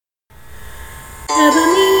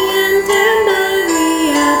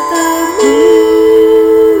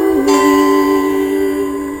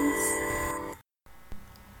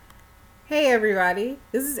everybody.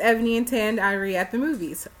 This is Ebony and Tan Ivory at the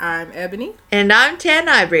movies. I'm Ebony. And I'm Tan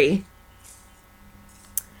Ivory.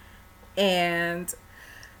 And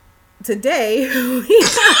today we are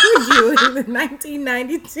reviewing the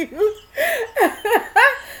 1992.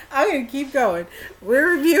 I'm going to keep going.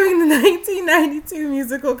 We're reviewing the 1992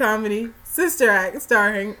 musical comedy Sister Act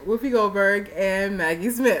starring Whoopi Goldberg and Maggie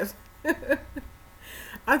Smith.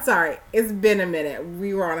 I'm sorry. It's been a minute.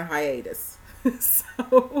 We were on a hiatus.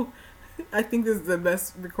 So I think this is the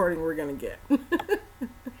best recording we're going to get.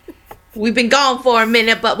 We've been gone for a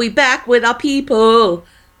minute, but we back with our people.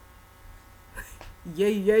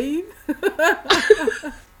 Yay, yay.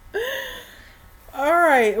 All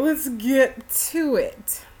right, let's get to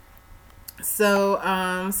it.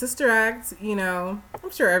 So, Sister Act, you know,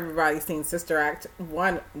 I'm sure everybody's seen Sister Act,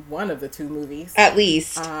 one of the two movies. At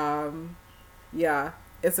least. Yeah,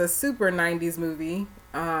 it's a super 90s movie.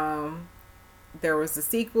 There was the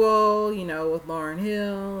sequel, you know, with Lauryn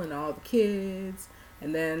Hill and all the kids.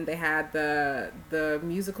 And then they had the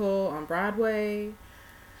musical on Broadway.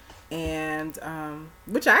 And,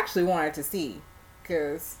 which I actually wanted to see.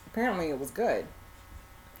 Because apparently it was good.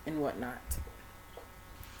 And whatnot.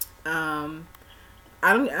 I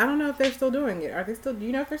don't know if they're still doing it. Do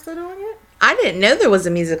you know if they're still doing it? I didn't know there was a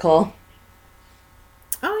musical.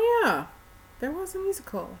 Oh, yeah. There was a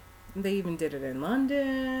musical. They even did it in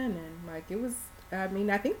London, and like it was. I mean,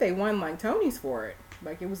 I think they won like Tonys for it.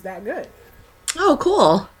 Like it was that good. Oh,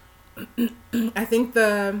 cool. I think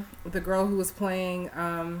the girl who was playing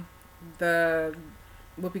the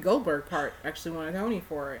Whoopi Goldberg part actually won a Tony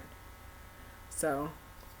for it. So,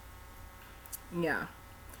 yeah.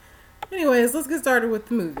 Anyways, let's get started with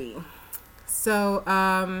the movie. So,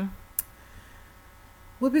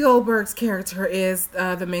 Whoopi Goldberg's character is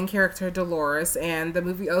the main character, Dolores, and the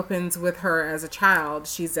movie opens with her as a child.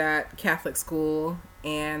 She's at Catholic school,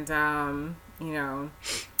 and, you know,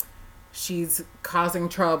 she's causing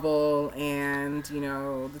trouble, and, you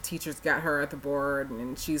know, the teacher's got her at the board,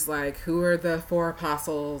 and she's like, who are the four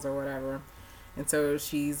apostles, or whatever. And so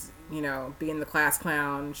she's, you know, being the class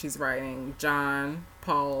clown. She's writing John,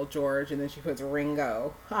 Paul, George, and then she puts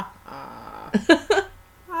Ringo. Ha ha.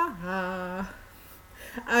 Ha ha.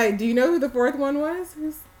 Do you know who the fourth one was?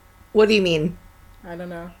 What do you mean? I don't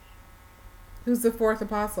know. Who's the fourth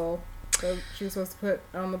apostle that she was supposed to put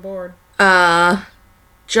on the board?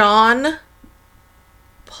 John,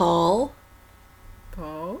 Paul,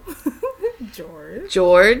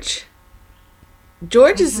 George.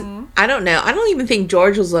 George is, I don't know. I don't even think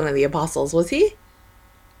George was one of the apostles, was he?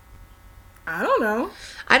 I don't know.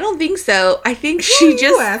 I don't think so. I think she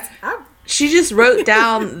just wrote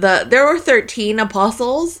down there were 13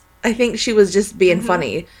 apostles. I think she was just being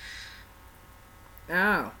funny.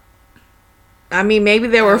 Oh. I mean, maybe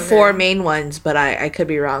there were 4 main ones, but I could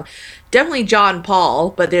be wrong. Definitely John,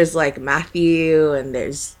 Paul, but there's like Matthew and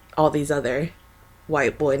there's all these other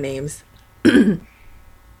white boy names.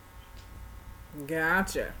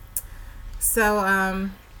 Gotcha. So,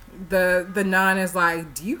 the nun is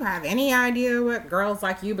like, do you have any idea what girls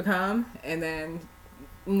like you become? And then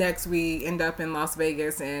next we end up in Las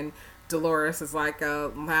Vegas, and Dolores is like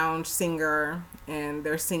a lounge singer, and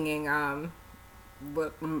they're singing like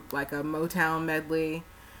a Motown medley,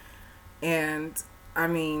 and I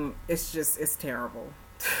mean it's terrible.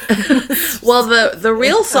 Well, the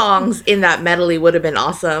real songs in that medley would have been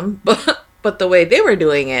awesome, but the way they were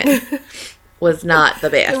doing it was not the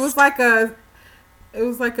best. It was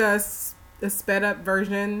like a sped up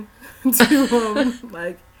version to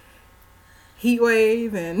like Heat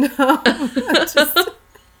Wave, and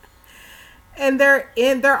and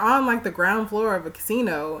they're on like the ground floor of a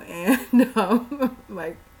casino, and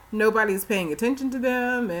like nobody's paying attention to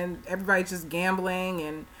them, and everybody's just gambling,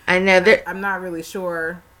 and I know I'm not really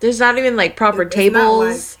sure. There's not even like proper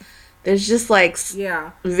tables. There's just like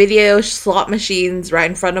video slot machines right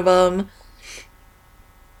in front of them.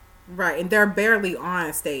 Right, and they're barely on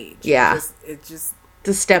a stage. Yeah, it just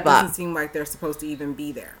to step up. Doesn't seem like they're supposed to even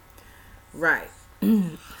be there. Right.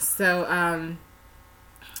 So,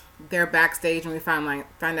 they're backstage, and we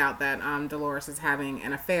find out that Dolores is having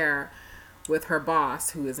an affair with her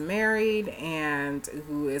boss, who is married and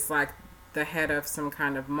who is like the head of some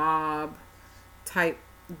kind of mob type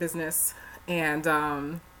business.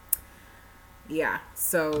 And yeah,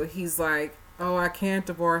 so he's like, oh, I can't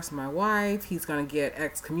divorce my wife. He's gonna get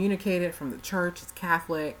excommunicated from the church. It's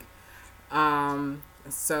Catholic.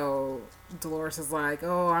 So Dolores is like,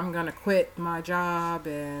 oh, I'm gonna quit my job,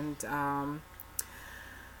 and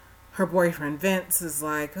her boyfriend Vince is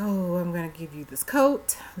like, oh, I'm gonna give you this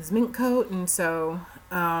coat, this mink coat, and so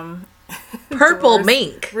purple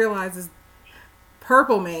mink realizes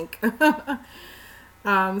purple mink.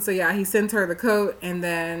 So yeah, he sends her the coat, and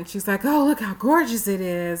then she's like, "Oh, look how gorgeous it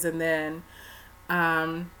is!" And then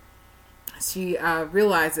she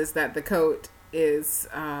realizes that the coat is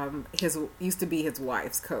his used to be his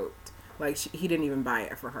wife's coat. Like he didn't even buy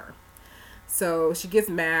it for her. So she gets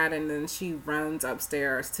mad, and then she runs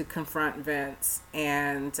upstairs to confront Vince.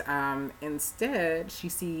 And instead, she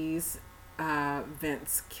sees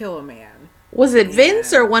Vince kill a man. Was it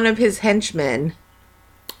Vince or one of his henchmen?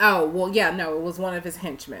 Oh, well, yeah, no, it was one of his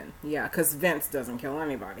henchmen. Yeah, because Vince doesn't kill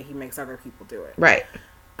anybody. He makes other people do it. Right.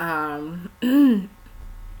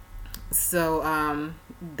 So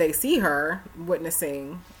they see her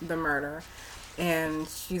witnessing the murder. And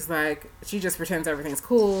she's like, she just pretends everything's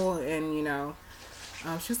cool. And,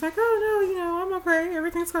 she's like, oh, no, I'm okay.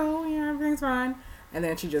 Everything's cool. Everything's fine. And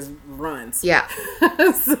then she just runs. Yeah.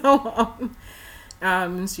 So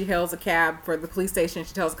she hails a cab for the police station.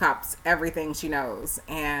 She tells cops everything she knows.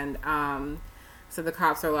 And so the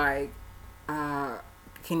cops are like,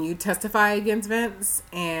 can you testify against Vince?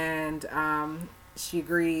 And she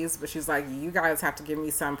agrees, but she's like, you guys have to give me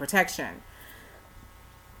some protection.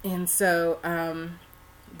 And so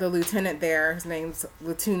the lieutenant there, his name's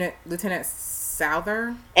Lieutenant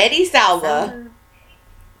Souther. Eddie Salva.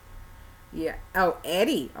 Yeah. Oh,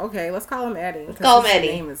 Eddie. Okay, let's call him Eddie. Let's call him Eddie.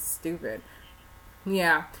 His name is stupid.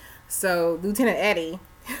 Yeah. So Lieutenant Eddie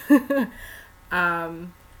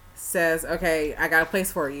says, "Okay, I got a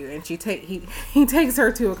place for you." And he takes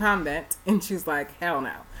her to a convent, and she's like, "Hell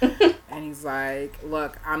no." And he's like,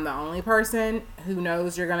 "Look, I'm the only person who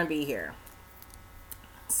knows you're gonna be here."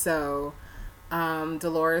 So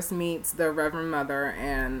Dolores meets the Reverend Mother,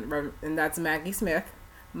 and that's Maggie Smith.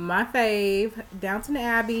 My fave, Downton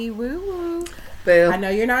Abbey, woo woo. Boo. I know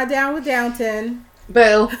you're not down with Downton.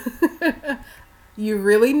 Boo. You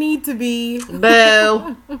really need to be. Boo.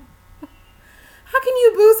 How can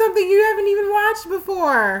you boo something you haven't even watched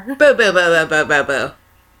before? Boo, boo, boo, boo, boo, boo.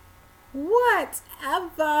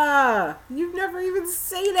 Whatever. You've never even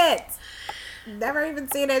seen it. Never even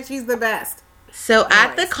seen it. She's the best. So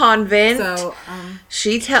at the convent,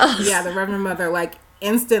 she tells... Yeah, the Reverend Mother, like,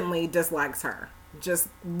 instantly dislikes her. Just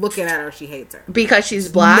looking at her, she hates her. Because she's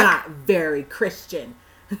black? Not very Christian.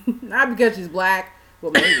 Not because she's black.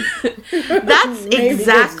 Well, maybe. That's maybe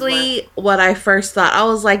exactly what I first thought. I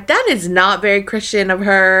was like, that is not very Christian of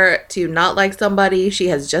her to not like somebody she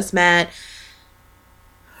has just met.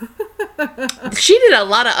 She did a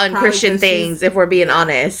lot of unchristian things, if we're being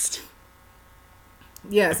honest.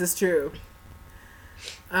 Yes, it's true.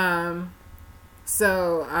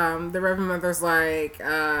 So the Reverend Mother's like,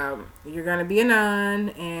 you're going to be a nun,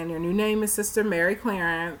 and your new name is Sister Mary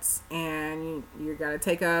Clarence, and you're going to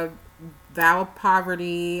take a vow of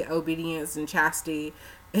poverty, obedience, and chastity.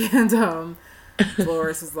 And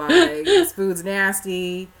Dolores is like, this food's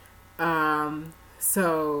nasty.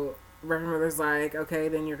 So Reverend Mother's like, okay,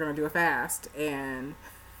 then you're going to do a fast. And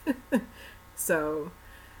so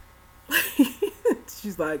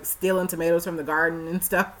she's like stealing tomatoes from the garden and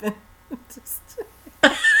stuff. And just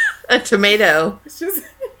a tomato. It's just,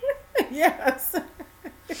 yes.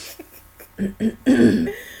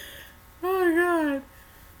 Oh my God.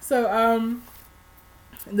 So,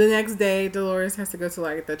 the next day, Dolores has to go to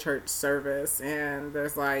like the church service, and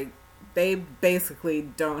there's like, they basically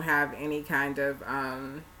don't have any kind of,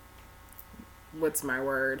 what's my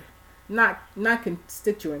word? Not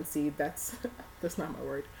constituency. That's not my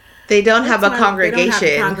word. They don't have a congregation. They don't have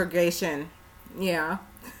a congregation. Yeah.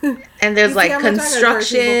 And there's like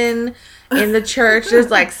construction in the church. There's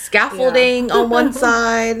like scaffolding on one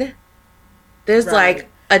side. There's like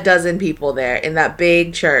a dozen people there in that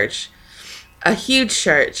big church. A huge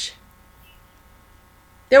church.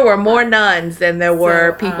 There were more nuns than there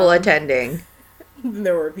were people attending.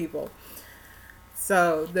 There were people.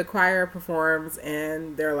 So the choir performs,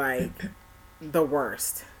 and they're like the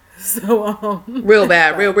worst. So real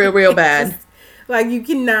bad, real bad. Like, you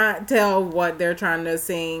cannot tell what they're trying to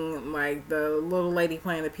sing. Like, the little lady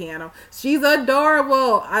playing the piano, she's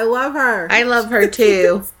adorable. I love her. I love her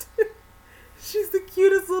too. She's the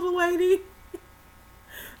cutest little lady.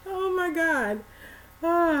 Oh my God.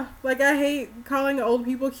 Like, I hate calling old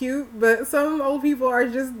people cute, but some old people are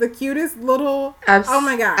just the cutest little... oh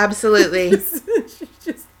my God. Absolutely. She's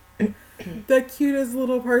just the cutest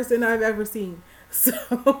little person I've ever seen.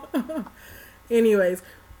 So, anyways,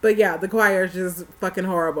 but yeah, the choir is just fucking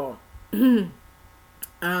horrible. And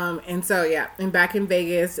so, yeah, and back in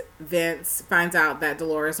Vegas, Vince finds out that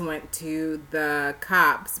Dolores went to the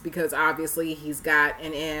cops because obviously he's got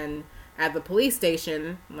an in at the police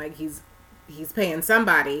station. Like, he's paying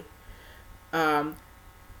somebody.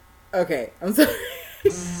 Okay, I'm sorry.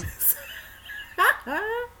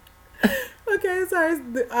 Okay, sorry.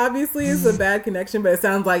 Obviously, it's a bad connection, but it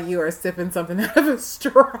sounds like you are sipping something out of a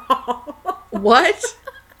straw. What?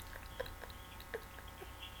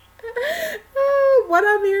 What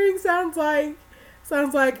I'm hearing sounds like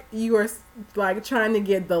you are like trying to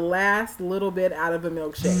get the last little bit out of a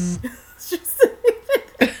milkshake. Sorry.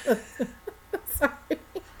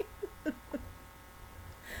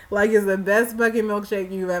 Like it's the best bucket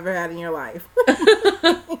milkshake you've ever had in your life.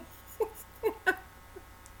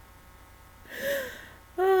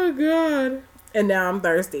 Oh God. And now I'm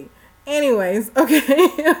thirsty. Anyways,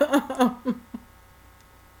 okay.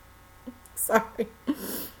 Sorry.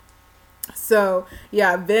 So,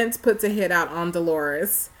 yeah, Vince puts a hit out on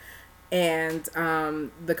Dolores, and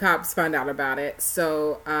the cops find out about it.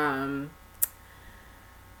 So,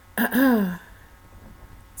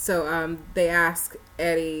 they ask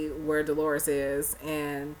Eddie where Dolores is,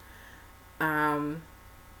 and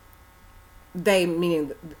they, meaning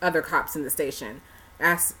the other cops in the station,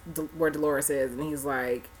 ask where Dolores is, and he's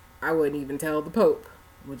like, I wouldn't even tell the Pope,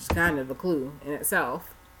 which is kind of a clue in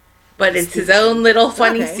itself. But it's his own little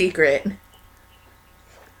funny secret.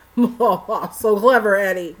 Oh, so clever,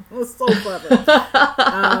 Eddie. So clever.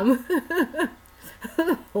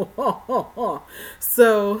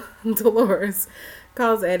 So Dolores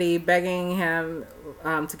calls Eddie, begging him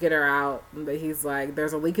to get her out, but he's like,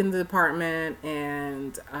 there's a leak in the department,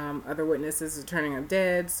 and other witnesses are turning up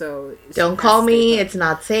dead, so don't call me, it's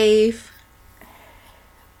not safe.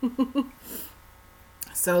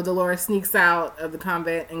 So Dolores sneaks out of the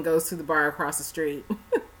convent and goes to the bar across the street.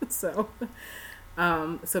 So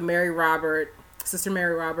Sister Mary Robert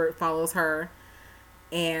follows her,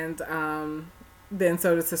 and then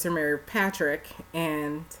so does Sister Mary Patrick,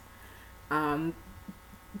 and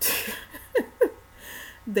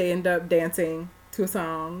they end up dancing to a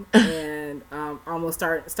song and almost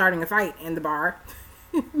starting a fight in the bar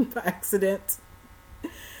by accident.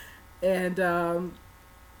 And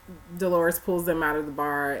Dolores pulls them out of the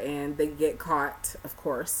bar, and they get caught, of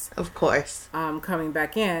course. Coming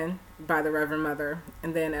back in by the Reverend Mother.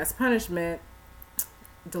 And then as punishment,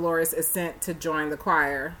 Dolores is sent to join the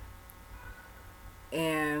choir.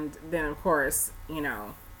 And then, of course,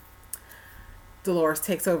 Dolores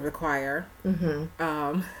takes over the choir.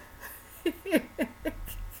 Mm-hmm.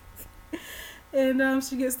 And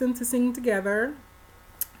she gets them to sing together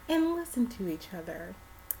and listen to each other.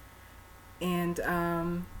 And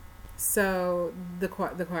so the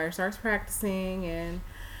choir starts practicing, and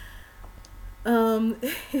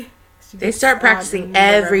they start practicing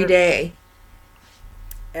every day,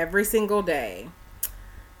 every single day.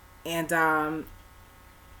 And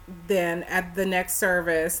then at the next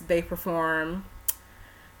service, they perform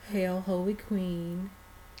 "Hail, Holy Queen,"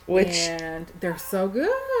 and they're so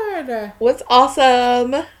good. Was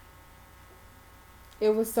awesome.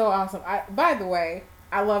 It was so awesome. By the way,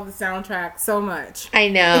 I love the soundtrack so much. I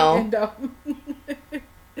know. And,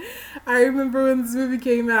 I remember when this movie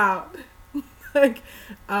came out.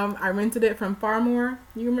 I rented it from Farmore.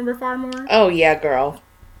 You remember Farmore? Oh yeah, girl.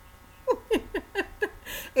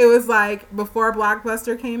 It was like before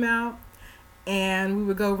Blockbuster came out, and we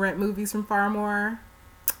would go rent movies from Farmore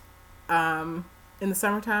in the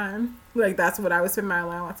summertime. Like, that's what I would spend my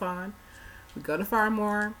allowance on. We'd go to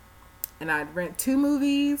Farmore, and I'd rent 2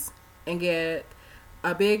 movies and get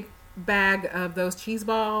a big bag of those cheese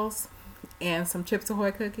balls and some Chips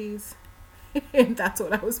Ahoy cookies. And that's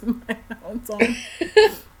what I was spending my allowance on.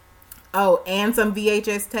 Oh, and some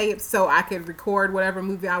VHS tapes so I could record whatever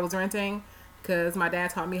movie I was renting, because my dad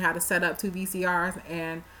taught me how to set up 2 VCRs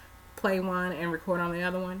and play one and record on the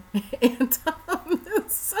other one. And so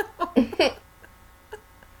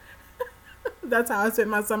that's how I spent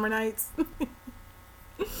my summer nights.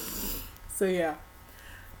 So yeah,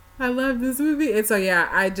 I love this movie. And so yeah,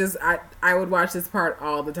 I would watch this part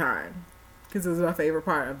all the time because it was my favorite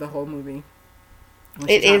part of the whole movie.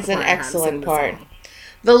 It is an excellent part.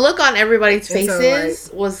 The look on everybody's faces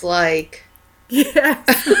was like...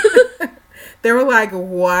 Yes. They were like,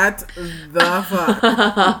 what the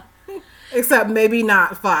fuck? Except maybe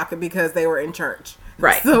not fuck, because they were in church.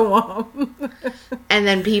 Right. So, and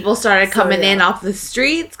then people started coming in off the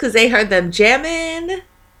streets because they heard them jamming.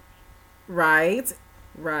 Right.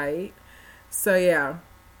 So, yeah.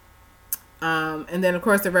 And then, of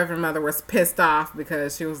course, the Reverend Mother was pissed off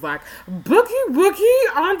because she was like, Boogie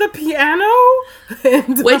Woogie on the piano?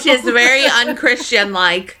 And, which is very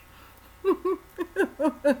unchristian-like.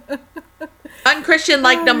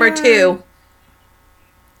 Unchristian-like number 2.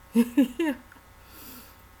 Yeah.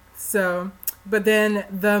 So, but then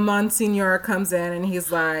the Monsignor comes in and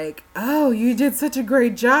he's like, oh, you did such a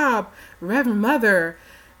great job, Reverend Mother.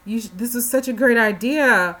 this is such a great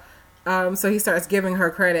idea. So he starts giving her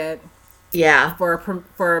credit. Yeah.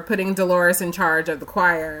 For putting Dolores in charge of the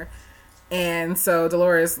choir. And so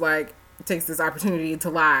Dolores, like, takes this opportunity to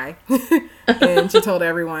lie. And she told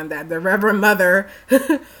everyone that the Reverend Mother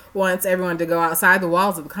wants everyone to go outside the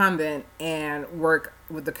walls of the convent and work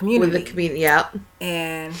with the community. With the community, yep.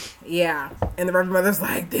 And, yeah. And the Reverend Mother's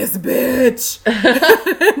like, this bitch.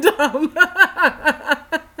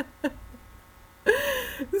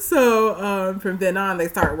 So, from then on, they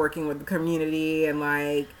start working with the community and,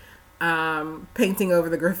 like, painting over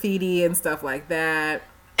the graffiti and stuff like that.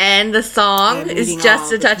 And the song is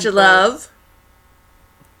Just a Touch of Love.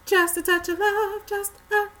 Just a touch of love, just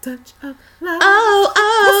a touch of love. Oh.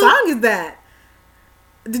 What song is that?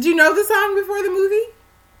 Did you know the song before the movie?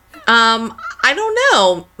 I don't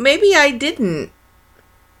know. Maybe I didn't.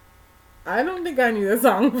 I don't think I knew the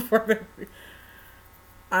song before the movie.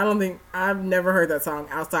 I've never heard that song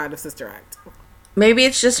outside of Sister Act. Maybe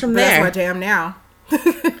it's just from there. That's my jam now.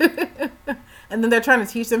 And then they're trying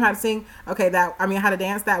to teach them how to sing. Okay, how to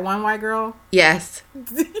dance, that one white girl. Yes.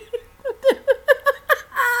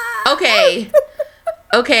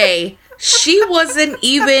 Okay. She wasn't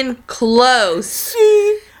even close.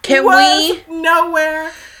 Can we?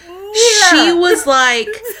 Nowhere. Yeah. She was like,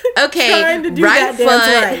 okay, right foot,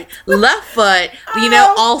 right. Left foot,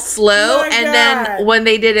 all slow. And then when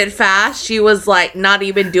they did it fast, she was like not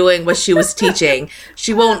even doing what she was teaching.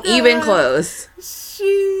 She won't even close.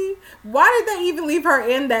 Why did they even leave her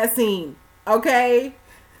in that scene? Okay.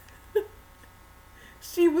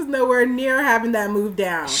 She was nowhere near having that move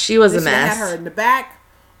down. She was a mess. Had her in the back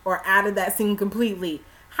or out of that scene completely.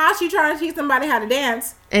 How's she trying to teach somebody how to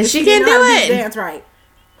dance? And she can't do it. Dance right.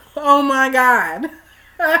 Oh my God.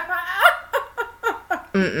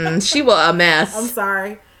 She was a mess. I'm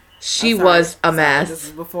sorry. She was a mess. This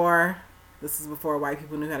is before white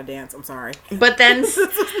people knew how to dance. I'm sorry. But then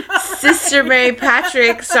Sister Mary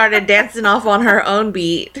Patrick started dancing off on her own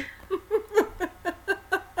beat.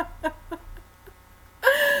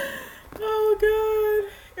 Oh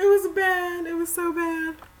God. It was bad. It was so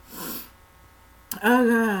bad. Oh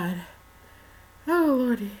God. Oh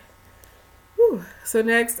Lordy. Whew. So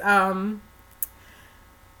next, what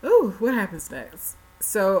happens next?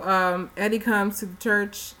 So Eddie comes to the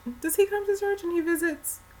church. Does he come to church and he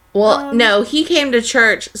visits? Well, no, he came to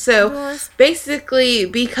church. So basically,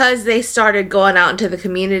 because they started going out into the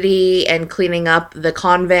community and cleaning up the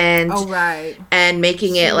convent, and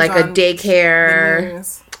making it like a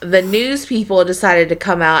daycare, the news people decided to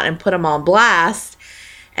come out and put him on blast.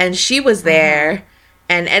 And she was there,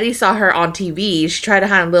 and Eddie saw her on TV. She tried to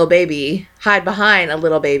hide behind a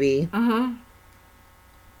little baby.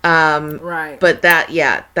 But that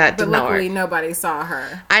did not work. Luckily nobody saw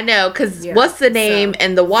her. I know, because what's the name?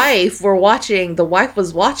 And the wife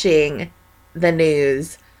was watching the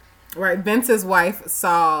news. Right. Vince's wife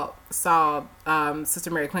saw Sister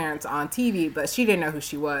Mary Clarence on TV, but she didn't know who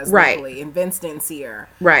she was. Right. Luckily, and Vince didn't see her.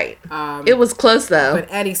 Right. It was close though. But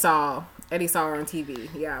Eddie saw her on TV.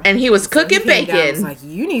 Yeah. And he was cooking bacon. He was like,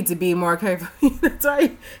 you need to be more careful. That's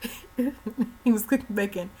right. He was cooking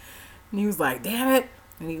bacon. And he was like, damn it.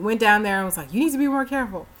 And he went down there and was like, you need to be more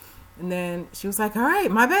careful. And then she was like, all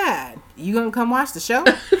right, my bad. You gonna come watch the show?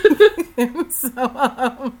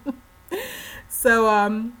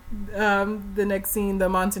 So the next scene, the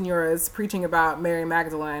Monsignor is preaching about Mary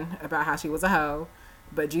Magdalene, about how she was a hoe,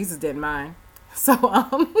 but Jesus didn't mind. So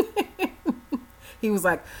he was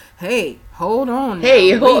like, hey, hold on now. Hey,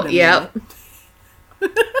 yep.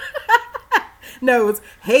 No, it's,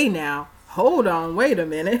 hey now, hold on, wait a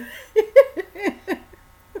minute.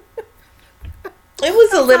 It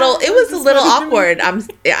was a little awkward. I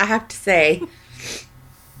have to say.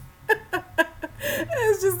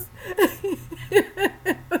 It's just,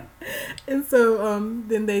 and so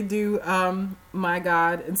then they do My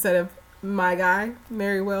God instead of My Guy.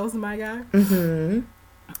 Mary Wells, My Guy.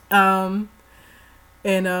 And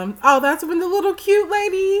that's when the little cute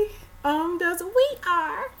lady does We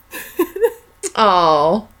Are.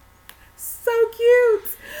 Oh, so cute.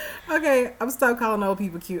 Okay, I'm stop calling old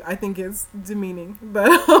people cute. I think it's demeaning, but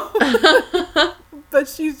but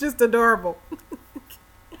she's just adorable.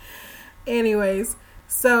 Anyways,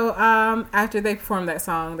 so after they perform that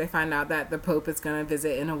song, they find out that the Pope is going to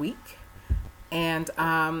visit in a week, and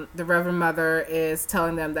the Reverend Mother is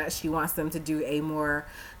telling them that she wants them to do a more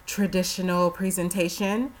traditional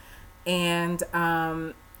presentation, and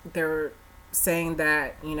they're saying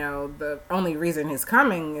that, the only reason he's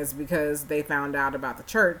coming is because they found out about the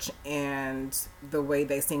church, and the way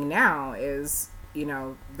they sing now is,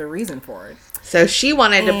 the reason for it. So she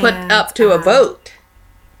wanted to put up to a vote.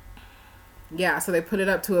 Yeah, so they put it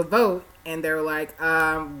up to a vote, and they were like,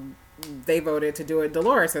 they voted to do it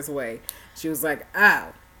Dolores' way. She was like,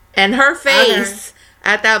 oh. And her face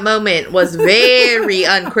at that moment was very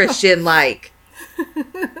unchristian-like.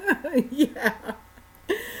 Yeah.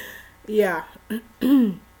 Yeah.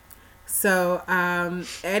 So,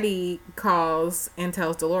 Eddie calls and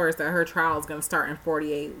tells Dolores that her trial is going to start in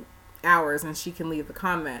 48 hours and she can leave the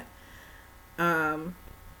convent. And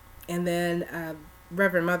then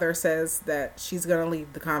Reverend Mother says that she's going to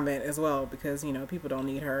leave the convent as well because, you know, people don't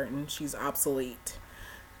need her and she's obsolete.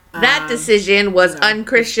 That decision was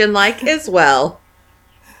unchristian-like as well.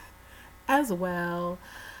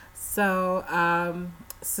 So,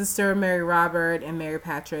 Sister Mary Robert and Mary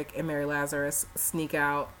Patrick and Mary Lazarus sneak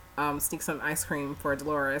some ice cream for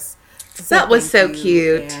Dolores. That was so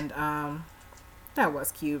cute. And that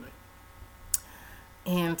was cute.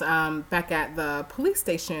 And back at the police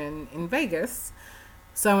station in Vegas,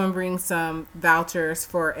 someone brings some vouchers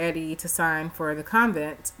for Eddie to sign for the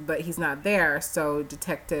convent, but he's not there. So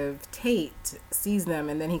Detective Tate sees them,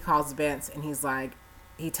 and then he calls Vince, and he's like,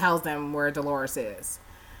 he tells them where Dolores is.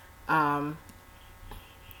 And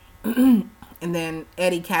then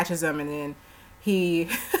Eddie catches him, and then he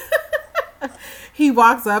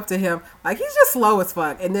walks up to him like he's just slow as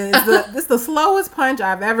fuck. And then it's the slowest punch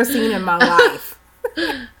I've ever seen in my life.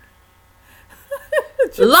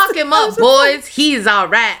 Lock him up, boys. He's all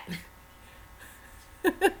right.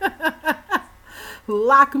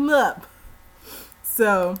 Lock him up.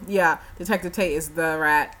 So, yeah, Detective Tate is the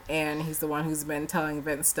rat, and he's the one who's been telling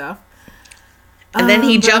Vince stuff. And then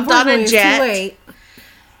he jumped on a jet,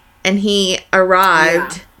 and he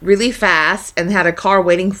arrived really fast and had a car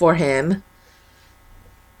waiting for him.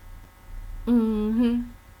 Mm-hmm.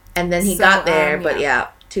 And then he got there, but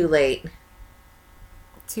too late.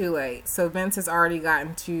 Too late. So Vince has already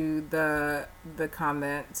gotten to the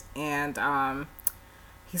convent, and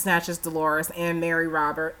he snatches Dolores and Mary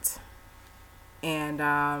Robert, and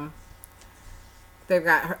they've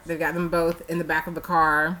got them both in the back of the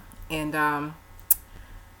car, and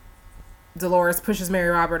Dolores pushes Mary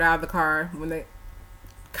Robert out of the car when they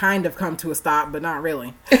kind of come to a stop, but not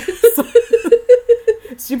really. So,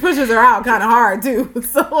 she pushes her out kind of hard too.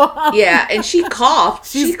 So yeah, and she coughed.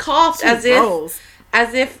 She coughed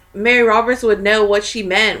as if Mary Roberts would know what she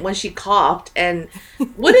meant when she coughed. And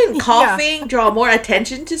wouldn't coughing draw more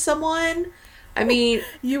attention to someone? I mean,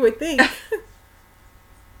 you would think.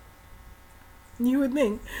 You would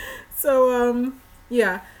think. So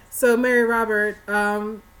so Mary Robert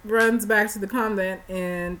runs back to the convent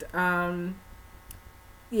and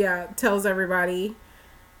tells everybody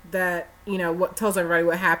that, tells everybody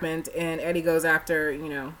what happened, and Eddie goes after,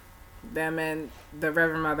 them, and the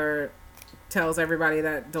Reverend Mother tells everybody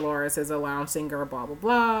that Dolores is a lounge singer, blah, blah,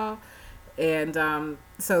 blah. And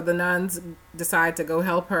so the nuns decide to go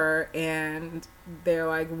help her, and they're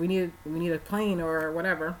like, we need a plane or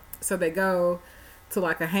whatever. So they go to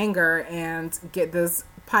like a hangar and get this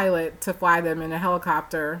pilot to fly them in a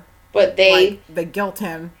helicopter. But they guilt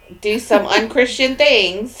him. Do some unchristian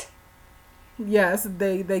things. Yes,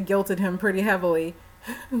 they guilted him pretty heavily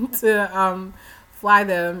to fly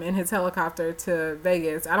them in his helicopter to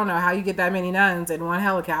Vegas. I don't know how you get that many nuns in one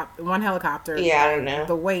helicopter. Yeah, I don't know.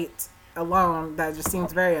 The weight alone, that just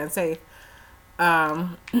seems very unsafe.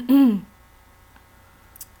 And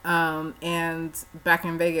back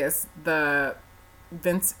in Vegas,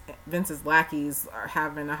 Vince's lackeys are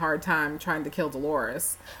having a hard time trying to kill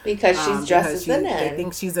Dolores because she's dressed as a nun. They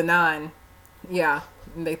think she's a nun. Yeah,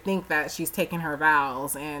 and they think that she's taking her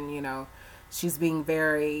vows, and she's being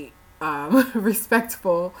very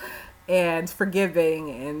respectful and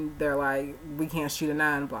forgiving, and they're like, we can't shoot a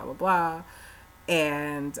nun, blah blah blah.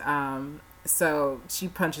 And so she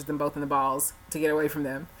punches them both in the balls to get away from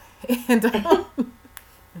them, and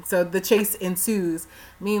so the chase ensues.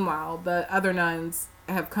 Meanwhile, the other nuns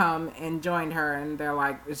have come and joined her, and they're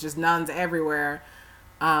like, it's just nuns everywhere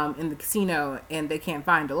in the casino, and they can't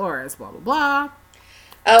find Dolores, blah, blah, blah.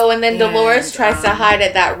 Oh, and then Dolores tries to hide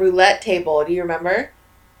at that roulette table. Do you remember?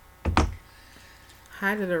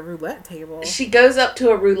 Hide at a roulette table? She goes up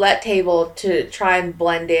to a roulette table to try and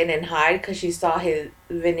blend in and hide because she saw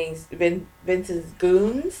Vince's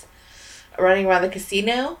goons running around the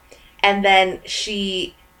casino. And then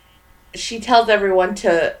she tells everyone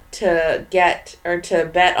to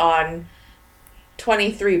bet on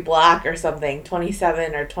 23 black or something,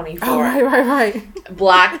 27 or 24. Oh, right.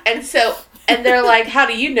 Black. And they're like, how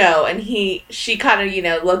do you know? And she kind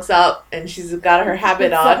of, looks up, and she's got her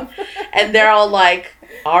habit on. And they're all like,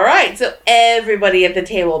 all right. So everybody at the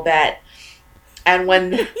table bet. And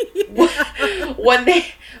when the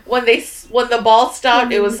ball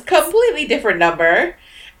stopped, it was a completely different number.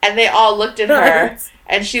 And they all looked at her,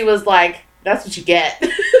 and she was like, "That's what you get."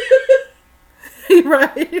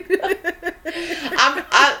 Right.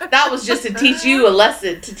 That was just to teach you a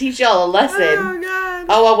lesson, to teach y'all a lesson. Oh, God.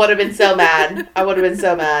 Oh, I would have been so mad.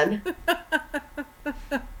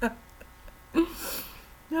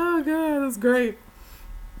 Oh, God, that's great.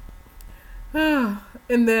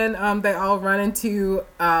 And then they all run into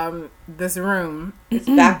this room. It's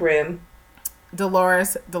back room.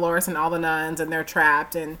 Dolores and all the nuns, and they're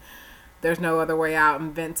trapped, and there's no other way out.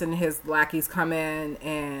 And Vince and his lackeys come in,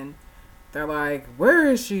 and they're like, "Where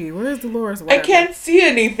is she? Where's Dolores?" Whatever. I can't see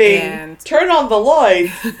anything. And turn on the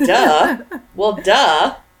lights. Duh. Well,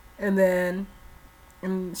 duh. And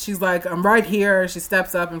she's like, "I'm right here." She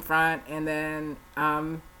steps up in front, and then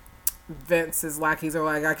Vince's lackeys are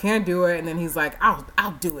like, "I can't do it." And then he's like, I'll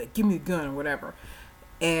do it. Give me a gun or whatever.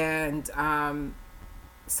 And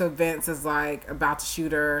so Vince is like about to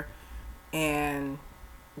shoot her, and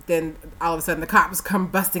then all of a sudden the cops come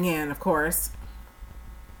busting in, of course.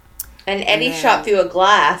 And Eddie shot through a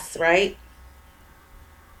glass, right?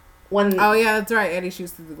 Oh yeah, that's right. Eddie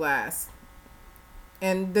shoots through the glass.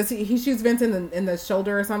 And does he shoots Vince in the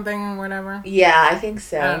shoulder or something or whatever? Yeah, I think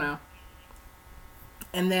so. I don't know.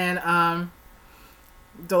 And then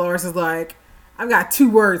Dolores is like, "I've got 2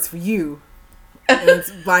 words for you." And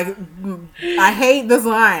it's like, I hate this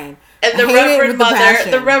line. And the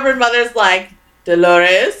Reverend Mother's like,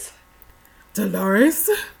 "Dolores?"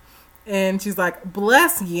 And she's like,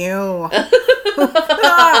 "Bless you."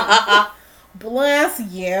 Bless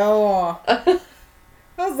you. I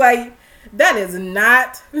was like, that is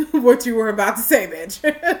not what you were about to say, bitch.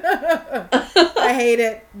 I hate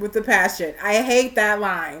it with the passion. I hate that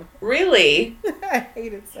line. Really? I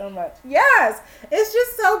hate it so much. Yes. It's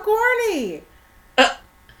just so corny.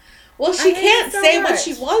 Well, she can't say what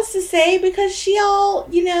she wants to say because she all,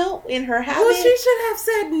 in her habit. Well, she should have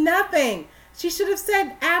said nothing. She should have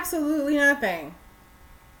said absolutely nothing.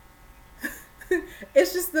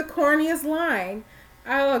 It's just the corniest line.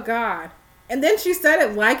 Oh, God. And then she said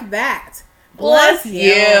it like that. Bless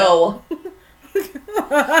you.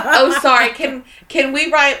 Oh, sorry. Can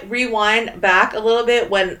we rewind back a little bit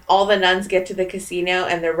when all the nuns get to the casino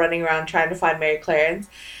and they're running around trying to find Mary Clarence,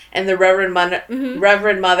 and the Reverend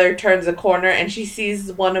Mother turns a corner and she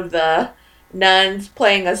sees one of the nuns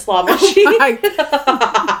playing a slot machine. Right.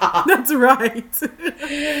 That's right.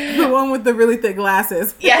 The one with the really thick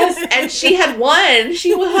glasses. Yes, and she had won. She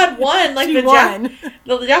had won, like the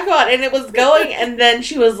jackpot, and it was going, and then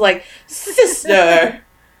she was like, "Sister."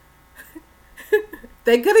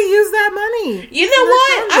 They could have used that money. You know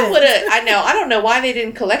what? I would have. I know. I don't know why they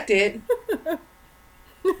didn't collect it.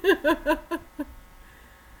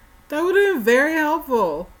 That would have been very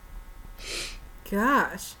helpful.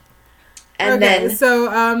 Gosh. And then,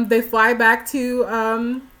 so they fly back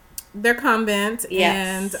to their convent,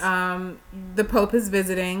 yes. And the Pope is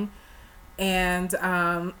visiting, and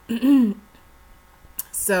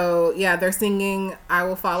so yeah, they're singing "I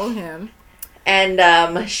Will Follow Him."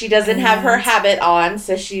 And she doesn't have her habit on,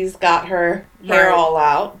 so she's got her hair all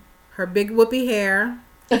out. Her big Whoopi hair.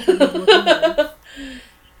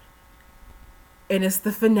 And it's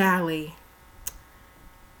the finale.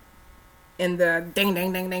 And the ding,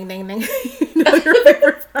 ding, ding, ding, ding, ding. You know your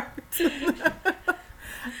favorite part.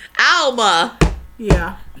 Alma.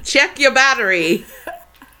 Yeah. Check your battery.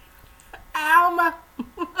 Alma.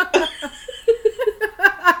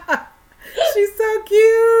 She's so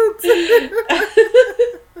cute.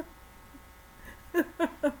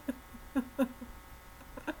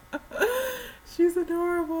 She's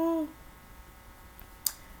adorable.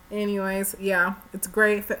 Anyways, yeah, it's a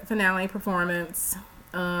great finale performance.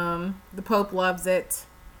 The Pope loves it.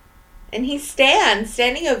 And he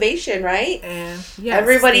standing ovation, right? And yeah,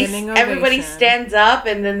 everybody stands up,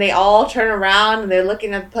 and then they all turn around and they're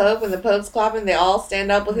looking at the Pope, and the Pope's clapping. They all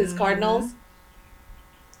stand up with his cardinals.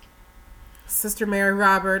 Sister Mary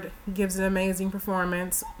Robert gives an amazing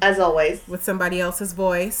performance, as always, with somebody else's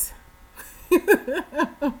voice,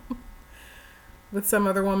 with some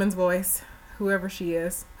other woman's voice, whoever she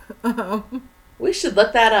is. We should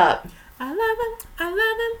look that up. I love him. I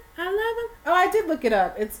love him. I love him. Oh, I did look it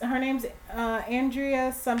up. Her name's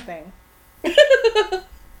Andrea something.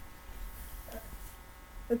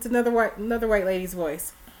 It's another white lady's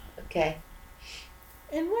voice. Okay.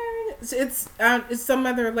 And where it's some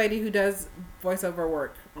other lady who does voiceover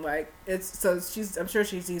work. Like I'm sure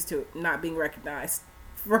she's used to not being recognized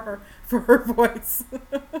for her voice.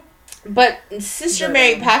 But Sister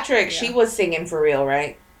Mary Patrick, she was singing for real,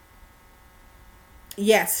 right?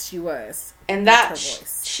 Yes, she was. And that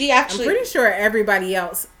she actually... I'm pretty sure everybody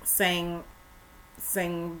else sang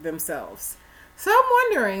themselves. So I'm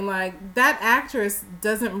wondering, like, that actress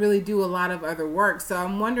doesn't really do a lot of other work. So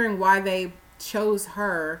I'm wondering why they chose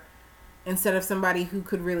her instead of somebody who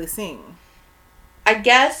could really sing. I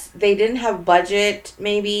guess they didn't have budget,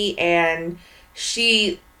 maybe, and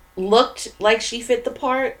she looked like she fit the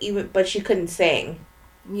part, but she couldn't sing.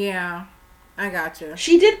 Yeah, I gotcha.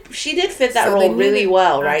 She did fit that role really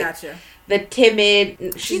well, right? I gotcha. The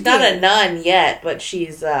timid... She's not a nun yet, but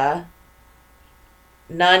she's nun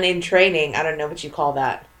in training. I don't know what you call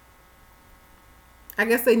that. I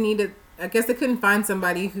guess they couldn't find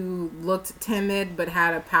somebody who looked timid but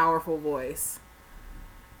had a powerful voice.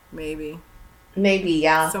 Maybe,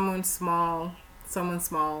 yeah. Someone small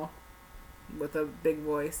with a big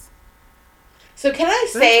voice. So can I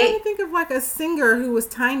say... I'm trying to think of like a singer who was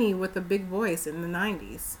tiny with a big voice in the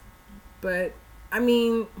 90s. But, I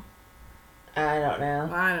mean... I don't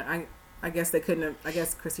know. I guess they couldn't have... I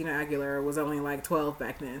guess Christina Aguilera was only like 12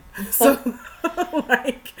 back then. So,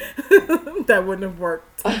 like, that wouldn't have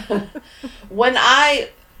worked. When I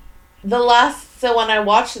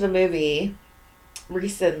watched the movie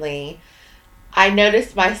recently, I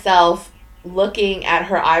noticed myself looking at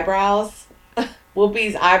her eyebrows,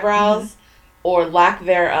 Whoopi's eyebrows, or lack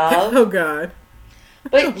thereof. Oh God!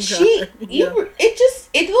 But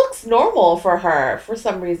it looks normal for her for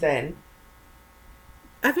some reason.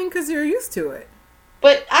 I think because you're used to it.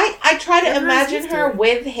 But I try to imagine her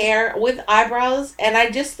with hair, with eyebrows, and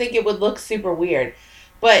I just think it would look super weird.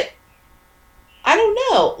 But I don't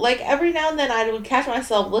know. Like, every now and then I would catch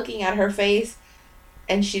myself looking at her face,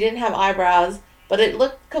 and she didn't have eyebrows, but it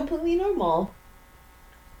looked completely normal.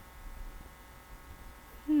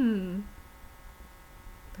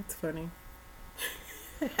 That's funny.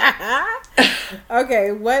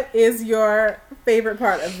 Okay, what is your favorite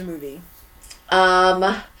part of the movie?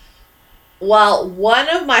 Well, one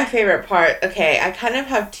of my favorite I kind of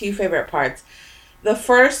have two favorite parts. The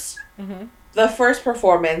first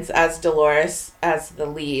performance as Dolores, as the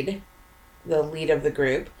lead of the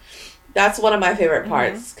group. That's one of my favorite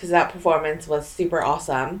parts, because that performance was super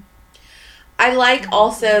awesome. I like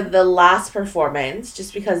also the last performance,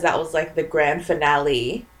 just because that was like the grand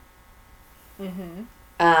finale. But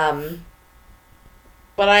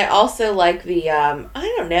I also like the,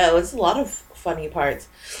 I don't know, it's a lot of funny parts.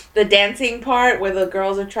 The dancing part, where the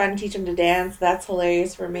girls are trying to teach them to dance, that's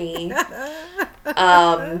hilarious for me.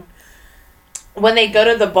 When they go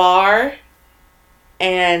to the bar,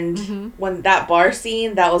 and when that bar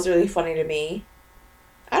scene, that was really funny to me.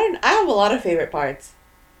 I have a lot of favorite parts.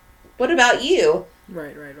 What about you?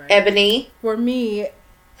 Right. Ebony? For me,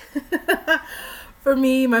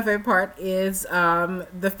 my favorite part is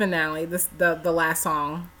the finale, the last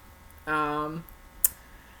song.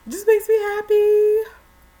 It just makes me happy.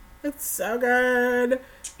 It's so good.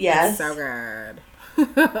 Yes. It's so good.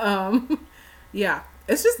 Yeah.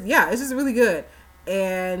 It's just really good.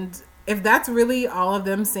 And if that's really all of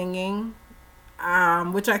them singing,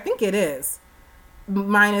 which I think it is,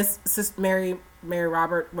 minus Mary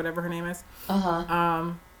Robert, whatever her name is.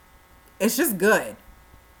 It's just good.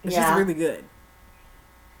 It's just really good.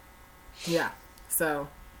 Yeah. So,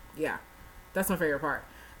 yeah. That's my favorite part.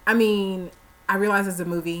 I mean, I realize it's a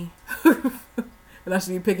movie. And I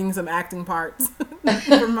should be picking some acting parts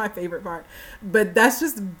for my favorite part. But it's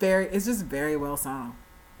just very well sung.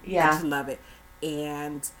 Yeah. I just love it.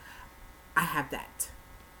 And I have that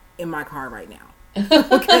in my car right now.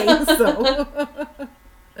 Okay, so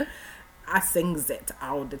I sings it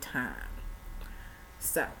all the time.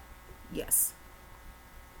 So, yes.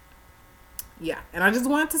 Yeah, and I just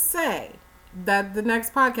wanted to say that the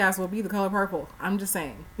next podcast will be The Color Purple. I'm just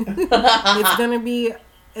saying. It's gonna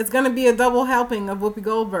be a double helping of Whoopi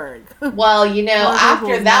Goldberg. Well,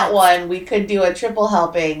 after that one, we could do a triple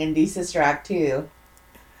helping and do Sister Act 2.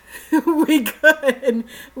 We could.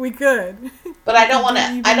 But I don't want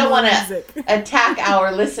to attack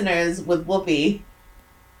our listeners with Whoopi.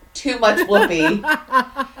 Too much Whoopi.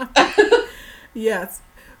 Yes.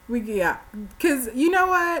 Because you know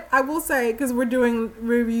what? I will say, because we're doing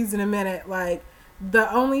reviews in a minute, like,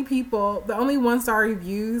 the only 1-star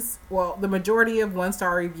reviews, well, the majority of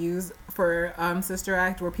 1-star reviews for Sister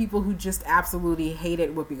Act were people who just absolutely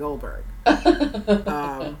hated Whoopi Goldberg.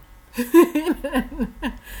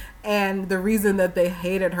 And the reason that they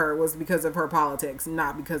hated her was because of her politics,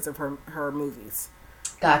 not because of her movies.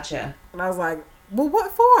 Gotcha. And I was like, well,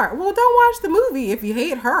 what for? Well, don't watch the movie if you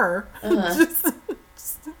hate her.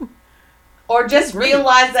 Or just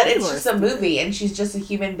realize that it's just a movie and she's just a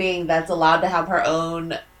human being that's allowed to have her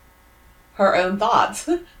own thoughts.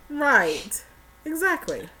 Right.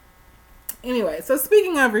 Exactly. Anyway, so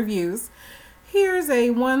speaking of reviews, here's a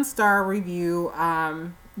 1-star review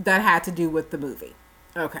that had to do with the movie.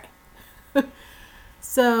 Okay.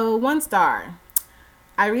 So, 1 star.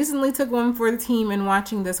 I recently took one for the team in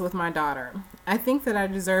watching this with my daughter. I think that I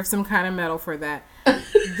deserve some kind of medal for that.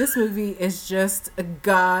 This movie is just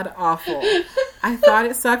god awful. I thought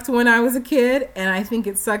it sucked when I was a kid, and I think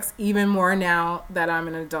it sucks even more now that I'm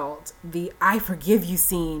an adult. The I forgive you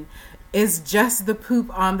scene is just the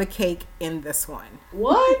poop on the cake in this one.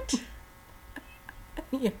 What?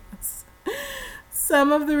 Yes.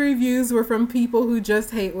 Some of the reviews were from people who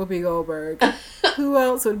just hate Whoopi Goldberg. Who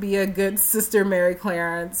else would be a good Sister Mary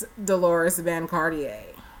Clarence, Dolores Van Cartier?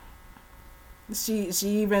 She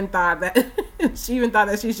even thought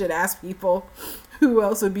that she should ask people who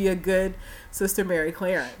else would be a good Sister Mary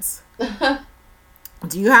Clarence.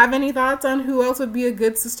 Do you have any thoughts on who else would be a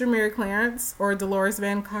good Sister Mary Clarence or Dolores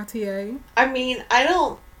Van Cartier? I mean,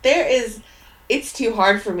 it's too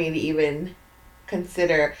hard for me to even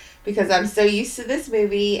consider because I'm so used to this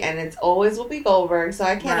movie and it's always Whoopi Goldberg, so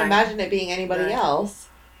I can't imagine it being anybody else.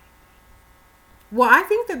 Well, I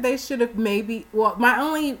think that they should have my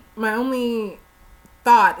only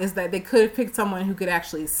thought is that they could have picked someone who could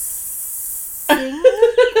actually sing.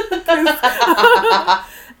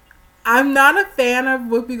 I'm not a fan of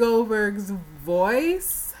Whoopi Goldberg's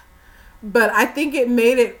voice, but I think it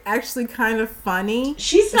made it actually kind of funny.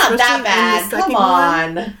 She's not that bad. Come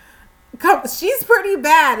on. She's pretty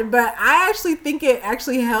bad, but I actually think it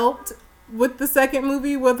actually helped with the second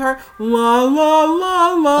movie with her la la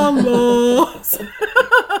la la la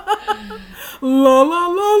la la la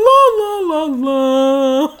la la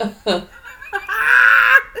la. And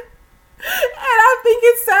I think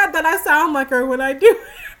it's sad that I sound like her when I do it.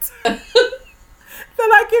 That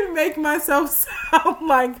I can make myself sound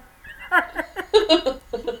like her.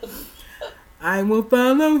 I will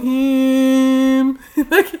follow him.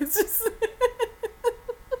 Like, it's just...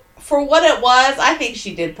 For what it was, I think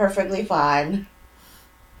she did perfectly fine.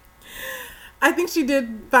 I think she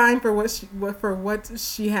did fine for what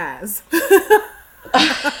she has.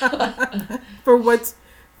 for what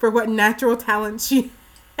natural talent she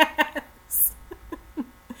has.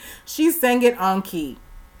 She sang it on key.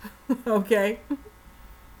 Okay?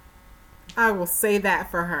 I will say that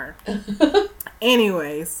for her.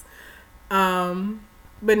 Anyways, but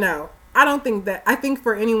no, I don't think that. I think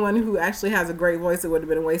for anyone who actually has a great voice, it would have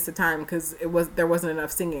been a waste of time because there wasn't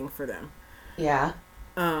enough singing for them. Yeah.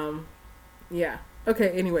 Yeah.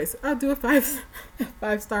 Okay. Anyways, I'll do a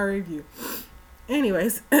 5-star review.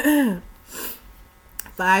 Anyways, 5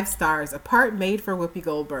 stars. A part made for Whoopi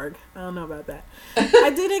Goldberg. I don't know about that. I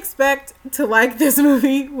did expect to like this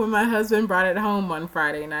movie when my husband brought it home one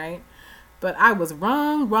Friday night. But I was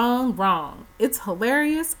wrong. It's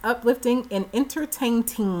hilarious, uplifting, and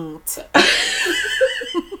entertaining.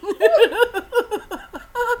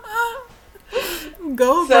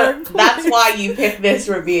 Goldberg. So that's why you picked this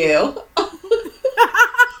review.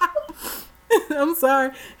 I'm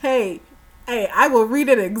sorry. Hey, I will read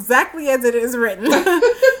it exactly as it is written.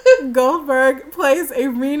 Goldberg plays a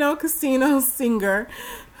Reno casino singer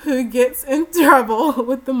who gets in trouble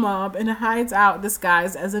with the mob and hides out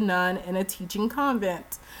disguised as a nun in a teaching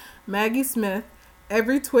convent. Maggie Smith,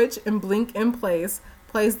 every twitch and blink in place,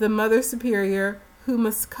 plays the Mother Superior who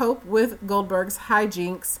must cope with Goldberg's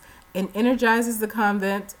hijinks and energizes the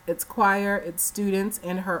convent, its choir, its students,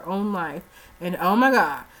 and her own life. And oh my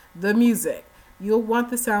God, the music. You'll want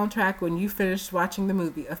the soundtrack when you finish watching the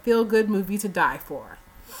movie. A feel-good movie to die for.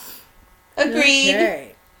 Agreed.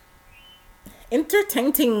 Okay.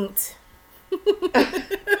 Entertaining.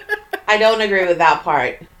 I don't agree with that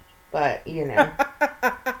part, but you know,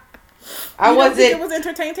 I wasn't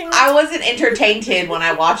entertained when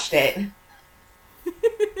I watched it.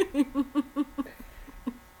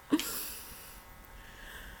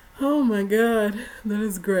 Oh my God, that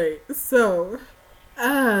is great. So,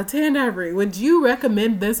 Tan Ivory, would you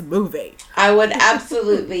recommend this movie? I would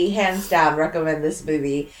absolutely, hands down, recommend this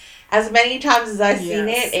movie. As many times as I've seen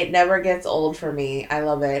it, it never gets old for me. I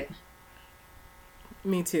love it.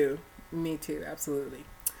 Me too, absolutely.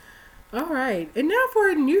 All right, and now for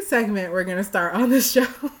a new segment we're going to start on the show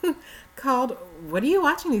called "What Are You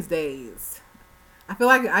Watching These Days?" I feel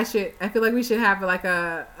like we should have like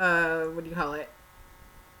a what do you call it?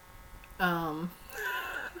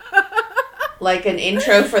 Like an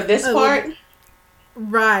intro for this part?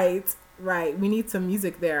 Right. We need some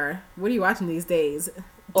music there. What are you watching these days?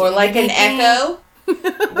 Or like an echo?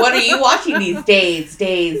 What are you watching these days?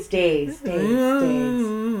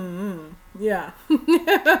 Yeah.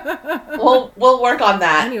 We'll work on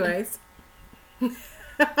that. Anyways.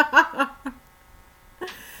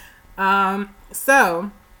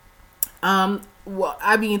 Well,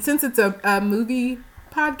 I mean, since it's a movie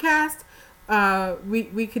podcast,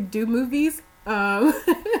 we could do movies.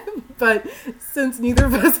 But since neither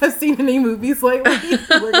of us have seen any movies lately,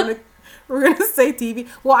 we're gonna say TV.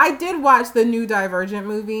 Well, I did watch the new Divergent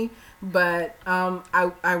movie, but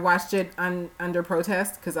I watched it under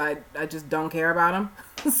protest because I just don't care about them.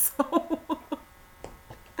 So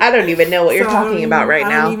I don't even know what you're talking about right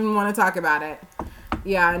now. I don't even want to talk about it.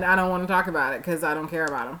 Yeah, and I don't want to talk about it because I don't care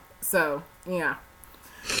about them. So yeah.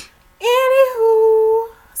 Anywho,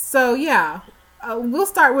 so yeah, we'll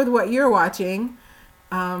start with what you're watching.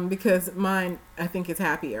 Because mine, I think, is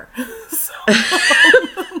happier. So,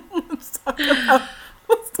 let's talk about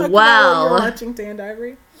what you're watching, Dan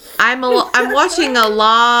Ivory. I'm watching a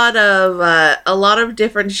lot of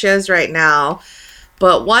different shows right now,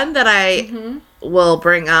 but one that I will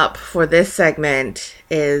bring up for this segment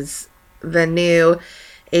is the new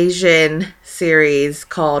Asian series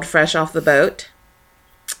called Fresh Off the Boat.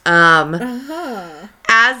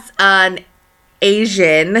 As an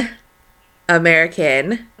Asian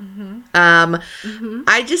American,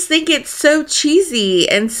 I just think it's so cheesy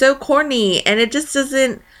and so corny, and it just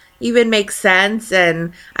doesn't even make sense.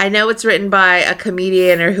 And I know it's written by a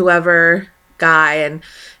comedian or whoever guy, and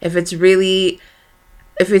if it's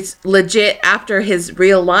legit after his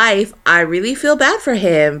real life, I really feel bad for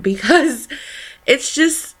him because it's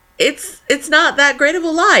just it's not that great of a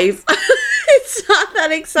life. It's not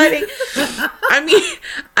that exciting.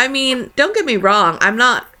 I mean, don't get me wrong. I'm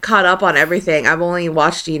not caught up on everything. I've only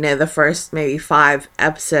watched, the first maybe 5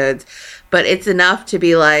 episodes, but it's enough to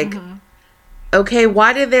be like, okay,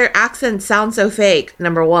 why did their accents sound so fake?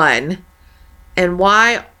 Number one, and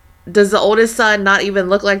why does the oldest son not even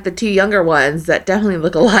look like the 2 younger ones that definitely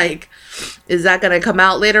look alike? Is that going to come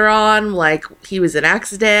out later on? Like he was an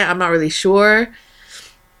accident? I'm not really sure.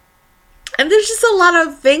 And there's just a lot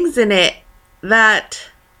of things in it that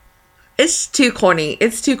it's too corny.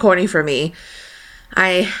 It's too corny for me.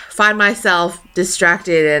 I find myself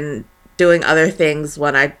distracted and doing other things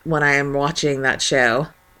when I am watching that show.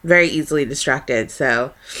 Very easily distracted.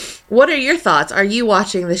 So, what are your thoughts? Are you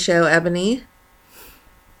watching the show, Ebony?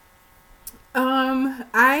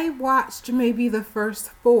 I watched maybe the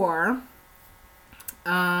first 4.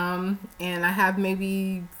 And I have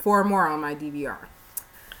maybe 4 more on my DVR.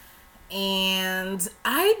 And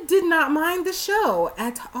I did not mind the show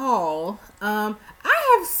at all. I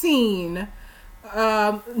have seen,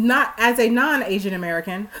 not as a non-Asian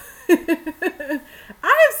American, I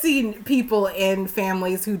have seen people in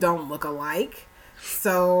families who don't look alike.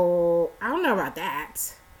 So, I don't know about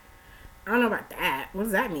that. What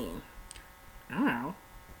does that mean? I don't know.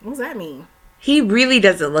 What does that mean? He really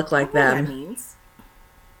doesn't look like them. I don't know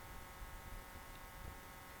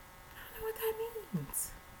what that means.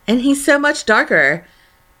 And he's so much darker.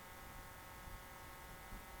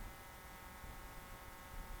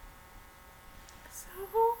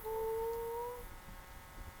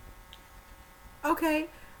 Okay,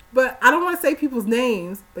 but I don't want to say people's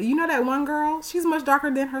names, but you know that one girl? She's much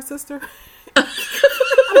darker than her sister. I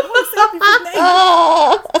don't want to say people's names.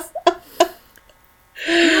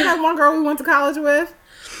 You know that one girl we went to college with?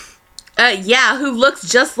 Yeah, who looks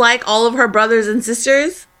just like all of her brothers and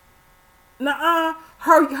sisters? Nuh-uh.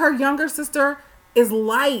 Her younger sister is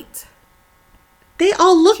light. They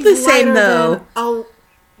all look the same, though.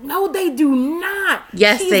 No, they do not.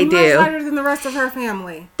 Yes, they do. She's much lighter than the rest of her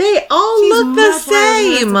family. They all look the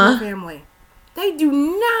same. Than the rest of her family. They do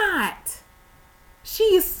not.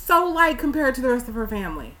 She is so light compared to the rest of her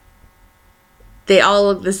family. They all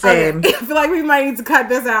look the same. Okay. I feel like we might need to cut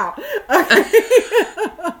this out. Okay.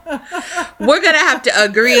 We're going to have to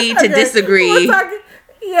agree to disagree.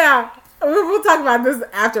 We'll talk about this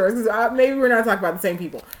afterwards. Maybe we're not talking about the same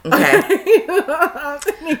people. Okay.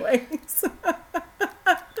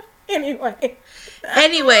 Anyways.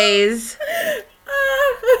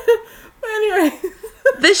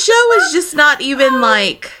 The show is just not even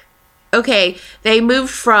like... Okay, they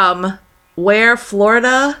moved from where?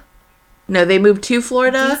 Florida? No, they moved to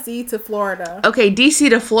Florida? DC to Florida. Okay,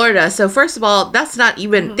 DC to Florida. So first of all, that's not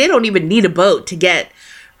even... They don't even need a boat to get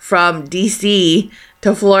from DC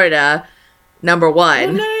to Florida, number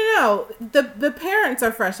one. No. The parents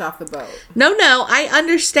are fresh off the boat. No, I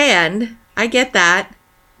understand. I get that.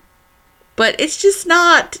 But it's just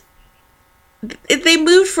not... They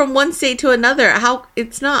moved from one state to another. How...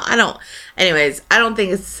 It's not... Anyways, I don't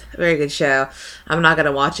think it's a very good show. I'm not going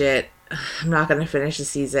to watch it. I'm not going to finish the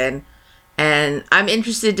season. And I'm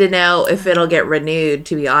interested to know if it'll get renewed,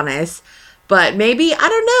 to be honest. But maybe, I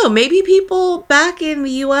don't know, maybe people back in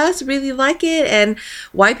the US really like it, and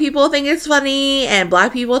white people think it's funny, and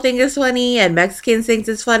black people think it's funny, and Mexicans think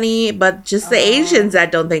it's funny, but just the Asians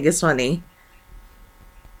that don't think it's funny.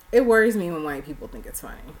 It worries me when white people think it's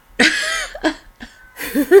funny.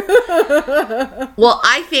 Well,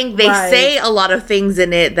 I think they say a lot of things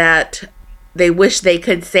in it that they wish they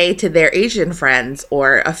could say to their Asian friends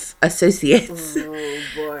or associates. Oh,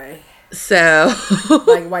 boy. So.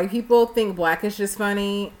 Like, white people think Blackish is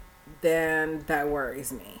funny, then that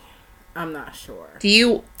worries me. I'm not sure.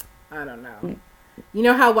 I don't know. You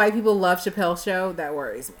know how white people love Chappelle's show? That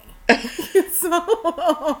worries me.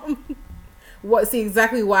 So, see,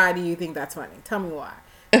 exactly why do you think that's funny? Tell me why.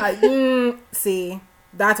 See,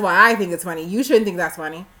 that's why I think it's funny. You shouldn't think that's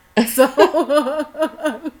funny. So,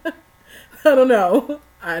 I don't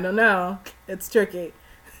know. It's tricky.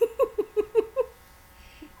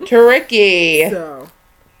 So,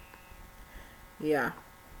 yeah.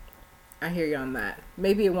 I hear you on that.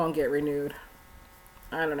 Maybe it won't get renewed.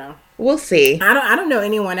 I don't know. We'll see. I don't know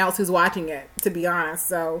anyone else who's watching it, to be honest,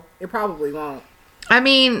 so it probably won't. I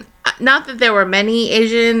mean, not that there were many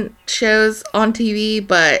Asian shows on TV,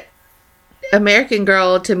 but American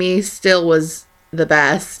Girl to me still was the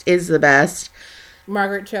best, is the best.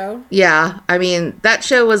 Margaret Cho? Yeah. I mean, that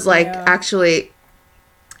show was actually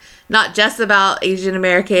not just about Asian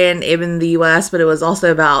American in the US, but it was also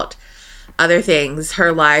about other things,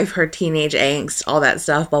 her life, her teenage angst, all that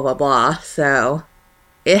stuff, blah, blah, blah. So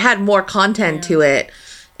it had more content to it,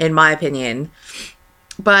 in my opinion.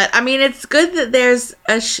 But I mean, it's good that there's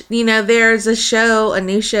there's a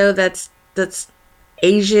new show that's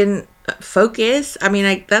Asian focus. I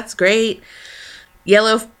mean, that's great.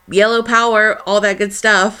 Yellow power, all that good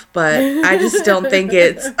stuff. But I just don't think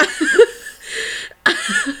it's.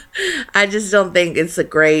 I just don't think it's a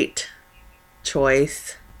great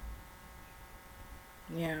choice.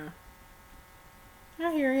 Yeah,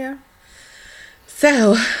 I hear you.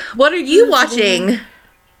 So, what are you watching?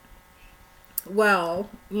 Well,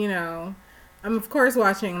 I'm of course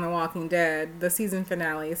watching The Walking Dead. The season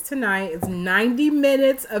finale is tonight. It's 90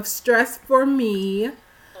 minutes of stress for me.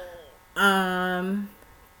 But I'm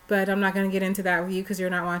not going to get into that with you because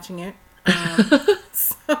you're not watching it.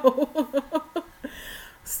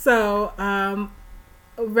 So,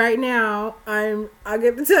 right now I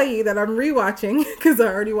get to tell you that I'm rewatching because I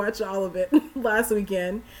already watched all of it last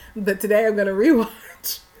weekend. But today I'm going to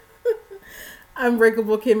rewatch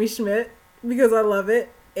Unbreakable Kimmy Schmidt because I love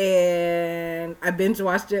it. And I binge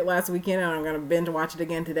watched it last weekend and I'm going to binge watch it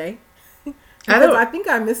again today. I think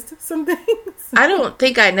I missed some things. I don't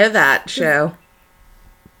think I know that show.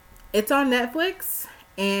 It's on Netflix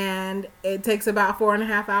and it takes about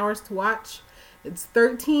 4.5 hours to watch. It's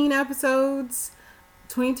 13 episodes,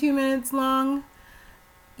 22 minutes long.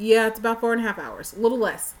 Yeah, it's about 4.5 hours, a little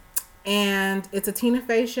less. And it's a Tina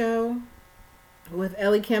Fey show with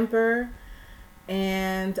Ellie Kemper.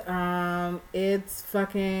 And it's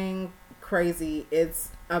fucking crazy. It's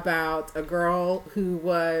about a girl who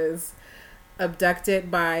was abducted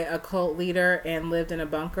by a cult leader and lived in a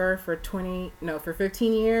bunker for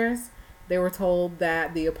 15 years. They were told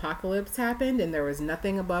that the apocalypse happened and there was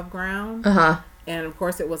nothing above ground. Uh-huh. And of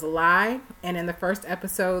course it was a lie. And in the first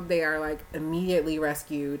episode, they are like immediately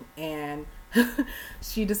rescued. And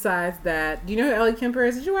she decides that, do you know who Ellie Kemper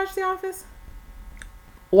is? Did you watch The Office?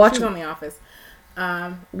 She's on The Office.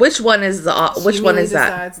 Which one is which one is that?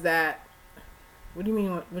 Decides that. What do you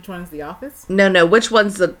mean? Which one is The Office? No. Which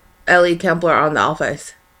one's the Ellie Kemper on The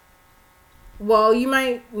Office? Well, you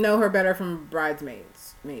might know her better from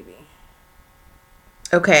Bridesmaids, maybe.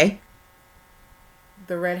 Okay.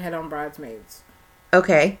 The redhead on Bridesmaids.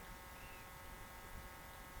 Okay.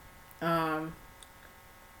 Did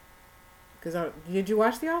you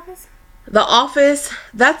watch The Office? The Office.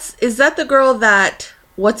 Is that the girl that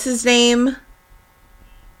what's his name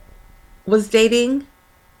was dating?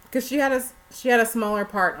 Because she had a smaller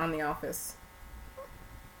part on The Office.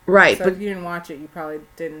 Right, so but if you didn't watch it, you probably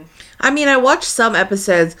didn't. I mean, I watched some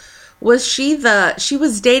episodes. Was she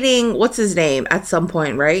was dating what's his name at some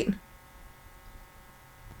point, right?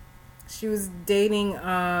 She was dating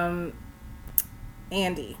Andy.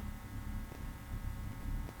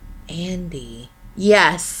 Andy.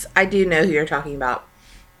 Yes, I do know who you're talking about.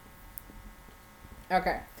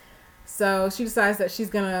 Okay. So she decides that she's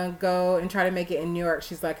going to go and try to make it in New York.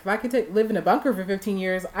 She's like, if I could live in a bunker for 15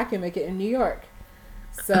 years, I can make it in New York.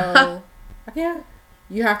 So, yeah,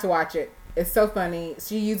 you have to watch it. It's so funny.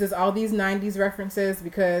 She uses all these 90s references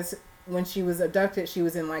because when she was abducted, she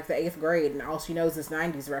was in like the 8th grade and all she knows is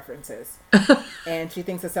 90s references. And she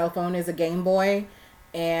thinks a cell phone is a Game Boy.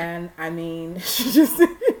 And I mean, she just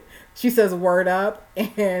she says "word up"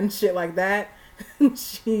 and shit like that.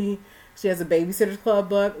 she has a Babysitter's Club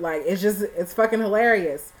book. Like, it's fucking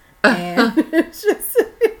hilarious. And it's just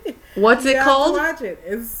what's it called? Watch it.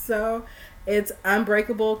 It's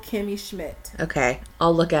Unbreakable Kimmy Schmidt. Okay,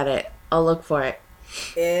 I'll look at it. I'll look for it.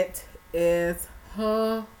 It is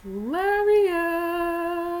hilarious.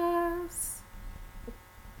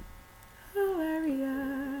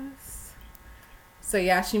 So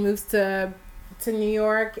yeah, she moves to New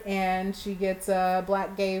York, and she gets a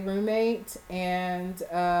black gay roommate and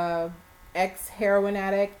ex-heroin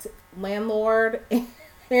addict landlord,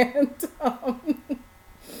 and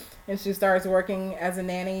she starts working as a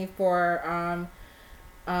nanny for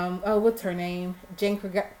what's her name? Jane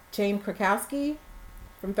Krakowski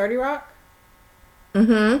from 30 Rock.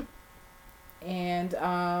 Mm-hmm. And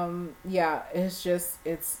yeah, it's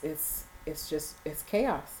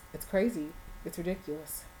chaos. It's crazy. It's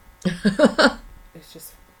ridiculous.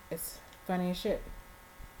 It's funny as shit.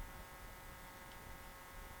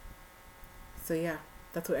 So yeah,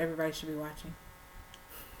 that's what everybody should be watching.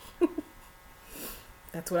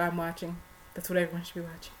 That's what I'm watching. That's what everyone should be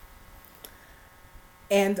watching.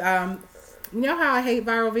 And you know how I hate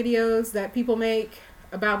viral videos that people make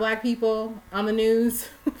about black people on the news?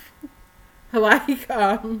 like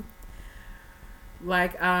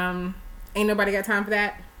ain't nobody got time for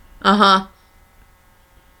that. Uh-huh.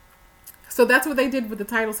 So that's what they did with the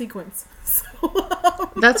title sequence.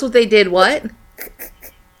 That's what they did, what?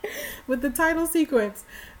 With the title sequence.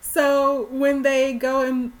 So when they go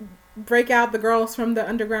and break out the girls from the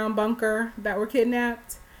underground bunker that were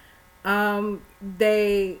kidnapped,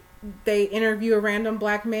 they interview a random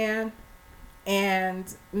black man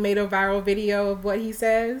and made a viral video of what he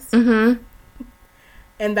says. Mm-hmm.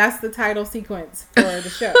 And that's the title sequence for the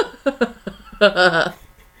show.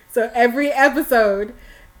 So every episode,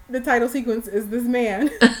 the title sequence is this man.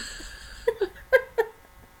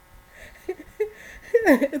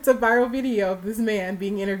 It's a viral video of this man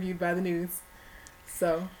being interviewed by the news.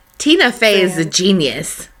 So Tina Fey is a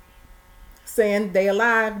genius. Saying they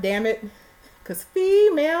alive, damn it. Because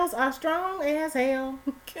females are strong as hell.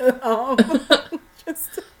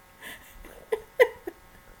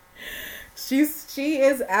 She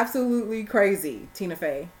is absolutely crazy, Tina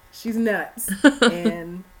Fey. She's nuts.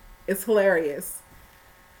 And it's hilarious.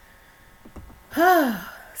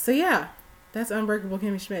 So yeah, that's Unbreakable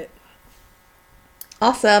Kimmy Schmidt.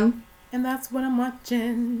 Awesome. And that's what I'm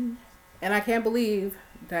watching. And I can't believe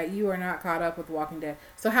that you are not caught up with Walking Dead.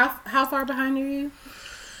 So how far behind are you?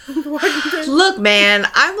 Walking Dead? Look, man,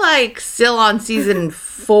 I'm like still on season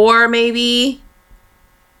 4, maybe.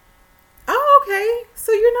 Oh, okay.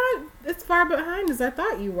 So you're not as far behind as I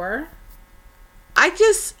thought you were.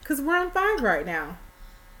 Because we're on 5 right now.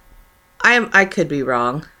 I could be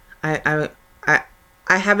wrong. I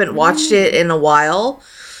haven't watched it in a while,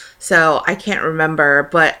 so I can't remember.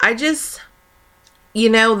 But I just, the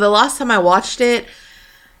last time I watched it,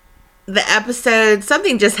 the episode,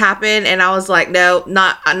 something just happened, and I was like, no,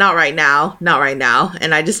 not right now,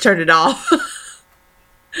 and I just turned it off.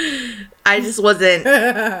 I just wasn't.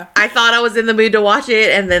 I thought I was in the mood to watch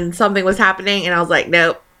it, and then something was happening, and I was like,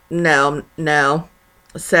 nope, no.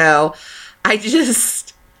 So I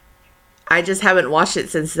just haven't watched it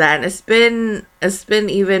since then. It's been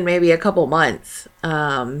even maybe a couple months.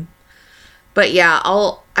 But yeah,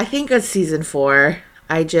 I think it's season 4.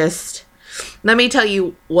 Let me tell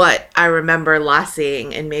you what I remember last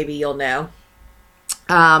seeing, and maybe you'll know.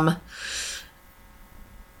 The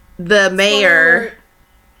mayor.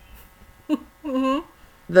 Mm-hmm.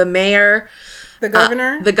 The mayor. The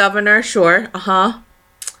governor? The governor, sure. Uh-huh.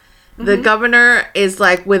 Mm-hmm. The governor is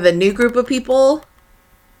like with a new group of people.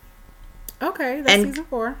 Okay, that's season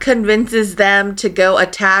 4. Convinces them to go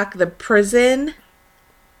attack the prison.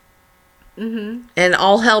 Mm-hmm. And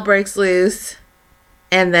all hell breaks loose.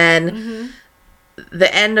 And then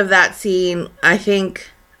the end of that scene, I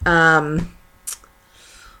think,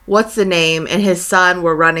 what's the name? And his son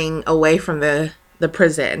were running away from the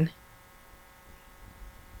prison.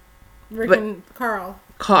 Rick and Carl.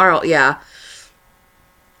 Carl, yeah.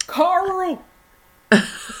 Carl!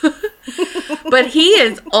 But he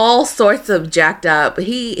is all sorts of jacked up.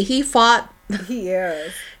 He fought. He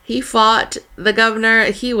is. He fought the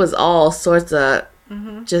governor. He was all sorts of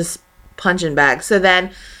just punching back. So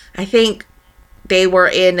then I think they were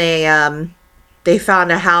in they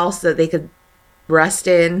found a house that they could rest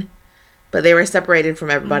in, but they were separated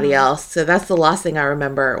from everybody else. So that's the last thing I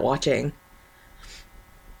remember watching.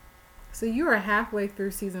 So you are halfway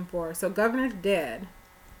through season 4. So Governor's dead.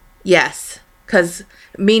 Yes. Because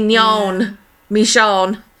Michonne.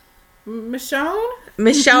 Michonne?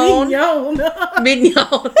 Michonne. Mignon. Mignon.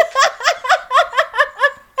 Oh,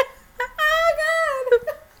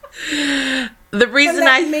 God. The reason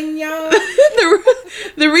Mignon.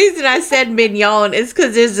 the reason I said Mignon is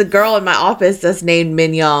because there's a girl in my office that's named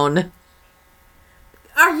Mignon.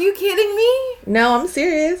 Are you kidding me? No, I'm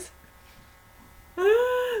serious. No.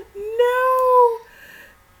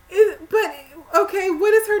 But, okay,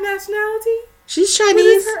 what is her nationality? She's Chinese. What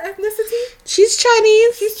is her ethnicity? She's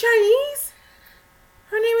Chinese. She's Chinese?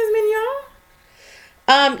 Her name is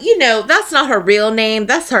Mignon? You know, that's not her real name.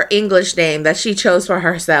 That's her English name that she chose for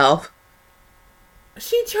herself.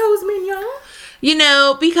 She chose Mignon? You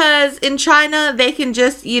know, because in China, they can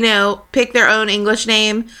just, you know, pick their own English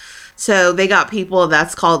name. So they got people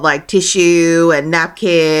that's called like tissue and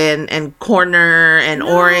napkin and corner and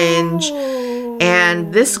orange.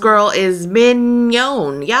 And this girl is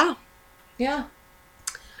Mignon. Yeah. Yeah.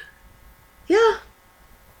 Yeah.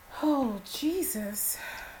 Oh, Jesus.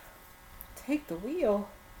 Take the wheel.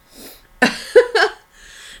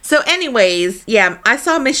 So anyways, yeah, I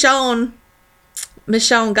saw Michonne.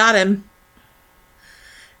 Michonne got him.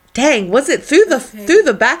 Dang, was it through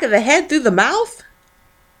the back of the head, through the mouth?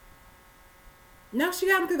 No, she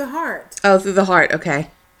got him through the heart. Oh, through the heart. Okay.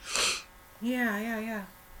 Yeah.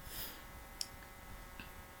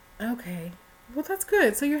 Okay. Well, that's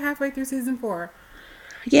good. So you're halfway through season 4.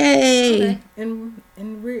 Yay. Okay. And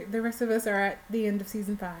the rest of us are at the end of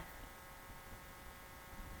season 5.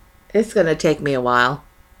 It's going to take me a while.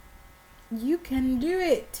 You can do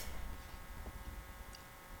it.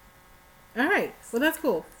 All right. Well, that's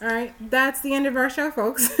cool. All right. That's the end of our show,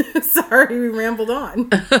 folks. Sorry we rambled on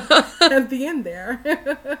at the end there.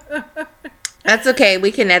 That's okay.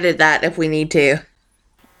 We can edit that if we need to.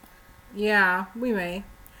 Yeah, we may.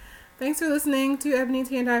 Thanks for listening to Ebony,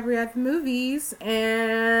 Tea, and Ivory at the movies.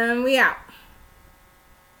 And we out.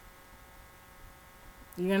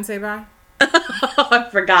 You gonna say bye? I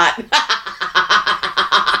forgot.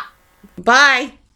 Bye.